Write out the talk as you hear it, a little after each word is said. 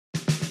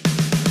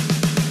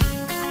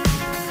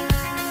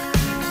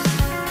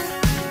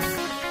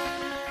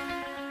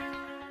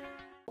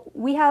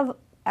we have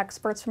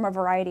experts from a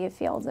variety of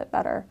fields at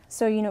Better.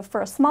 So,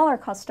 for a smaller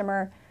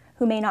customer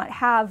who may not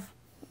have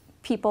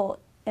people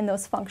in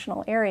those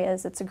functional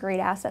areas, it's a great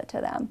asset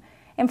to them.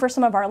 And for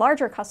some of our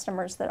larger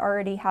customers that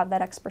already have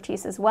that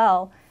expertise as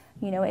well,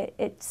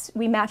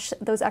 we match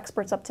those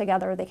experts up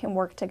together. They can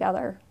work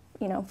together,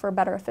 for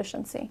better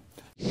efficiency.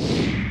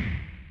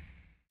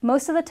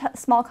 Most of the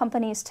small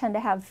companies tend to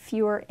have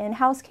fewer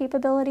in-house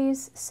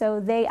capabilities, so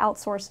they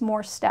outsource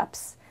more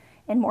steps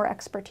and more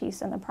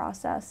expertise in the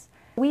process.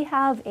 We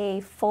have a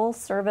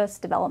full-service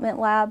development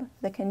lab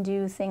that can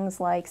do things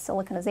like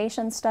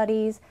siliconization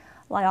studies,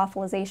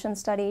 lyophilization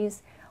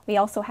studies. We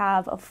also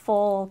have a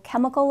full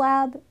chemical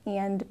lab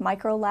and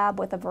micro lab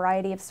with a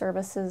variety of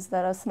services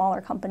that a smaller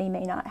company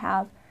may not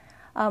have.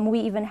 We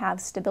even have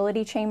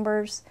stability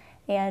chambers,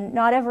 and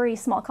not every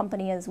small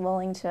company is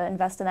willing to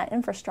invest in that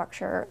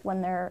infrastructure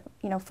when they're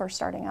first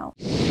starting out.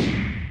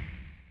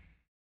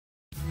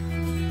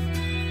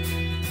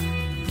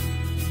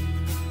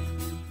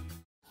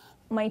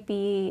 Might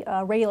be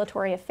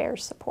regulatory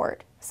affairs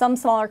support. Some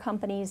smaller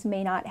companies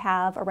may not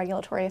have a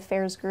regulatory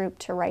affairs group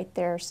to write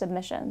their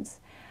submissions.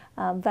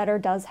 Better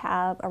does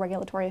have a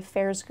regulatory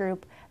affairs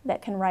group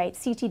that can write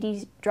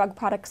CTD drug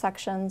product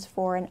sections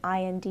for an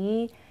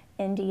IND,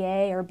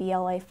 NDA, or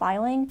BLA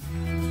filing.